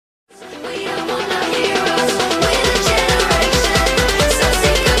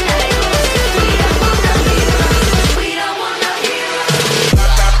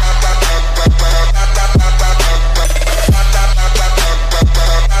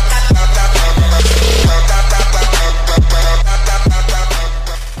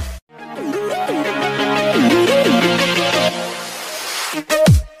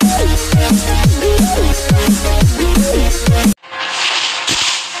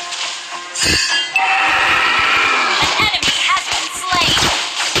enemy has been slain.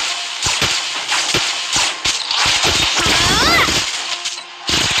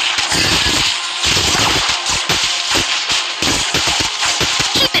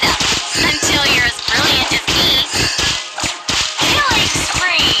 Keep it up until you're as brilliant as me. Killing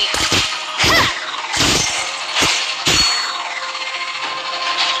spree.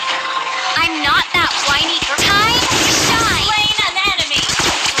 I'm not that whiny girl. Time to shine. Slain an enemy.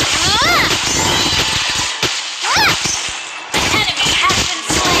 An enemy has been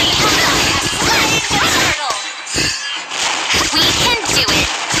slain. Has slain the turtle. We can do it.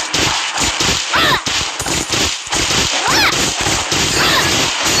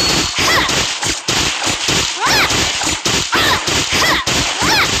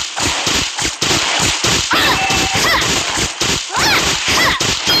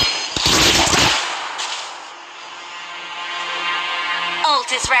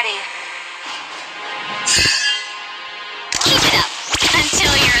 Ult is ready. Keep it up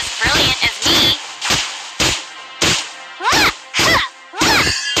until you're as brilliant as me.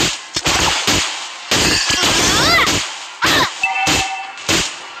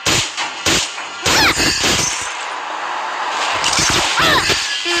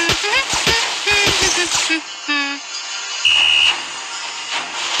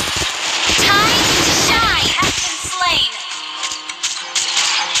 Time to shine has been slain.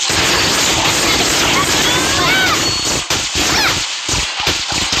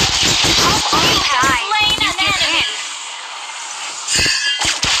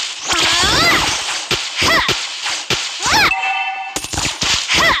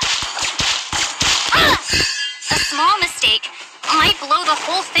 A small mistake might blow the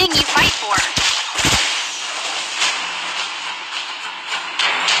whole thing you fight for.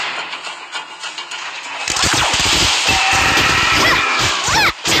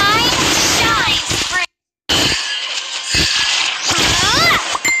 Time to shine, spring.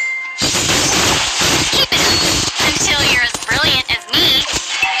 Keep it up until you're as brilliant as me.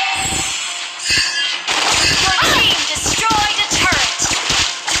 Your team destroyed a turret.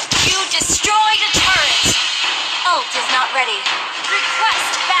 You destroyed a turret. Ult is not ready.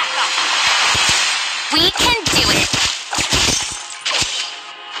 Request backup. We can do it.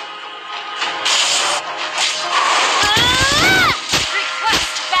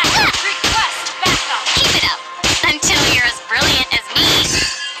 Request backup. Request backup. Keep it up until you're as brilliant as me.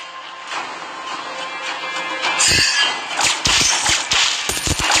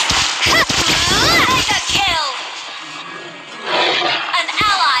 Mega kill. An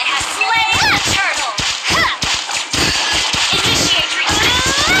ally has slain the turtle. Initiate retreat.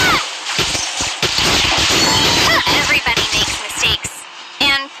 Everybody makes mistakes,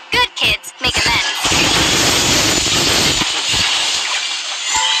 and good kids make amends.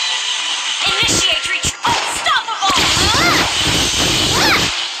 Initiate retreat. Unstoppable.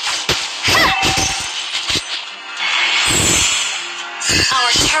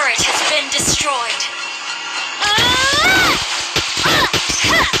 Our turret has been destroyed.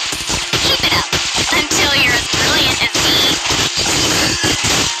 Keep it up until you're as brilliant as me.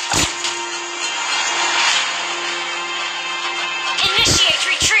 Initiate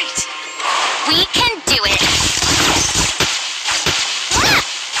retreat. We can do it.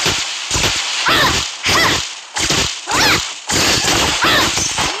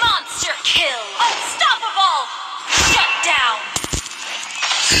 Monster kill. Unstoppable. Shut down.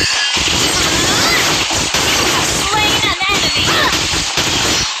 Slain an enemy.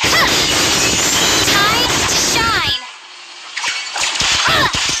 Time to shine.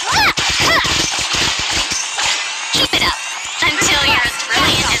 Keep it up until you're as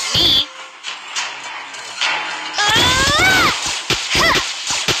brilliant as me.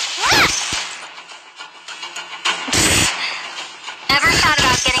 Ever thought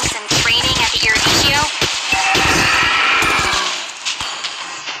about getting some training at the Iridigio?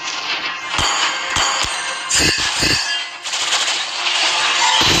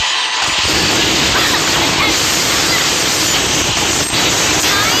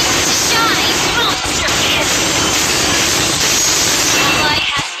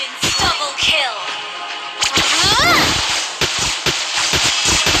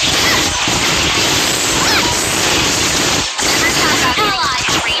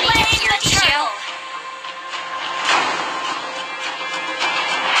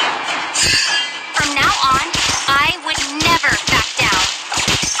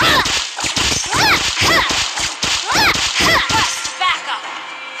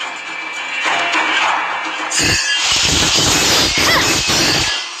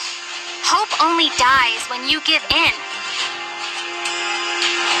 Hope only dies when you give in.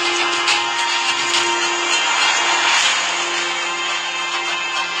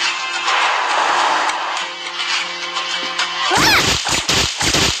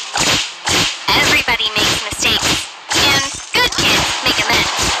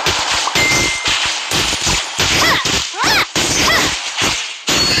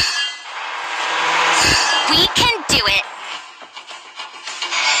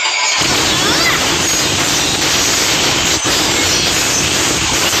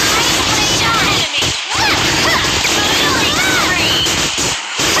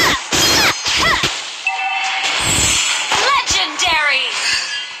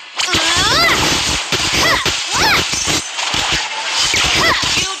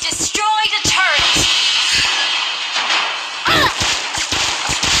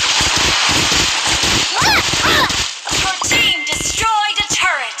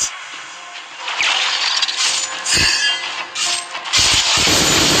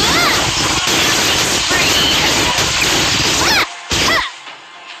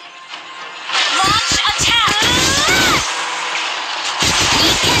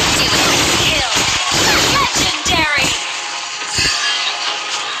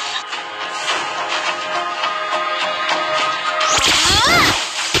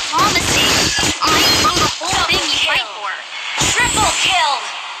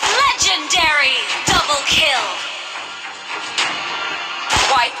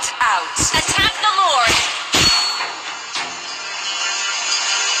 Wiped out. Attack the Lord.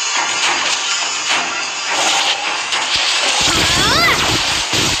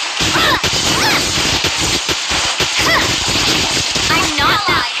 I'm not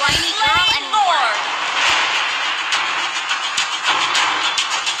that whiny girl anymore.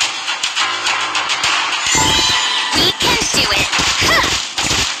 We can do it.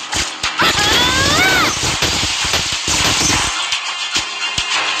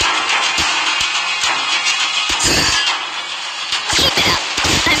 Keep it up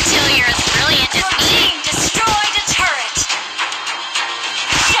until you're as brilliant as me. Your team destroyed a turret.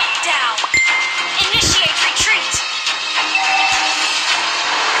 Shut down. Initiate retreat.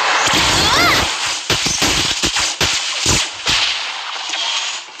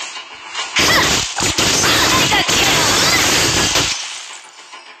 Mega kill.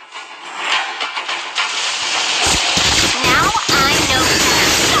 Now I know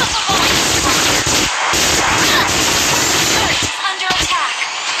unstoppable. Turret is under attack.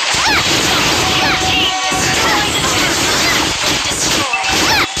 Your team destroyed a turret. Destroyed.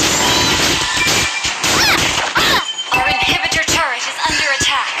 Our inhibitor turret is under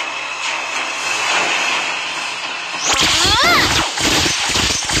attack.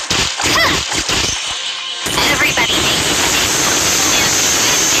 Everybody makes mistakes.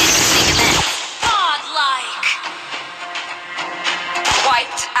 Godlike.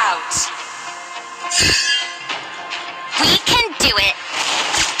 Wiped out. We can do it.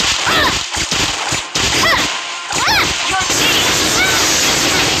 Your team.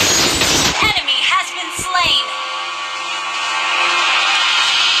 Enemy has been slain.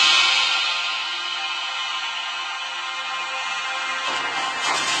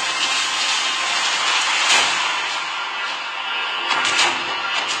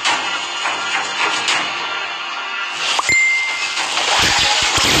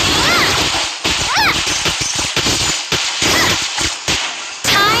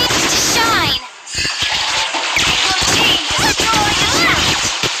 Time to shine. Your team destroyed a turret.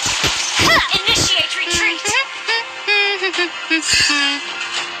 Initiate retreat.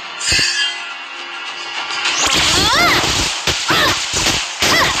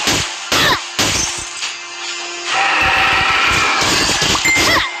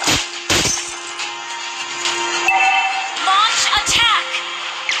 Launch attack.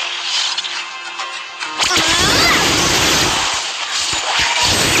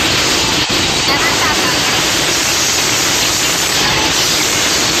 Never stop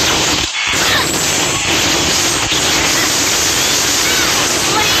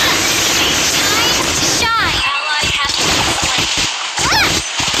Time to shine. Ally has been slain.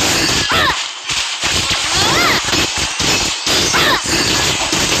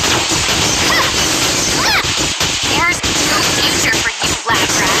 There's no future for you, lab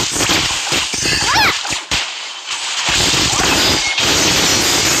rats.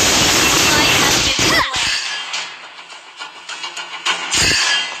 Ally has been slain.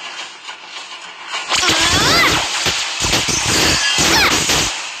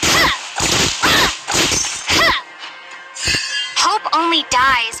 Hope only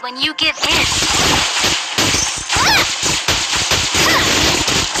dies when you give in.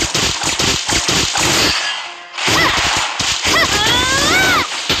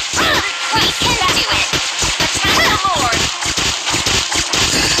 We can do it. Attack the Lord.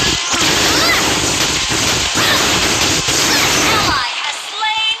 Ally has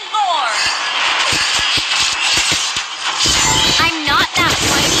slain Lord. I'm not that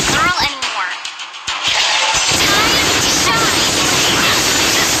whiny girl anymore. Time to shine.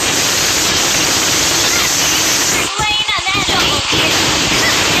 Slain an enemy.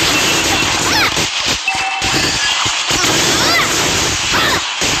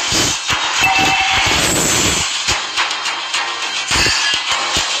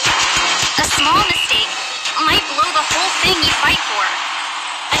 A small mistake might blow the whole thing you fight for.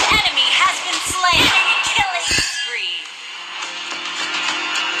 An enemy has been slain. Killing spree.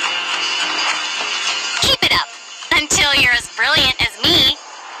 Keep it up until you're as brilliant as me.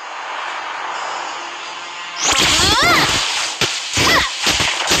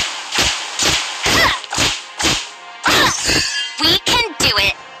 We can do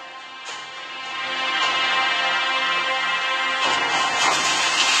it.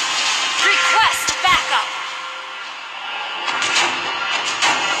 Request backup.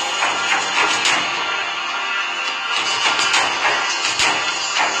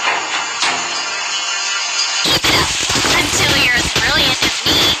 Keep it up until you're as brilliant as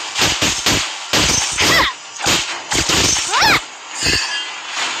me.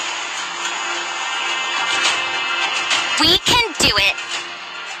 We can do it.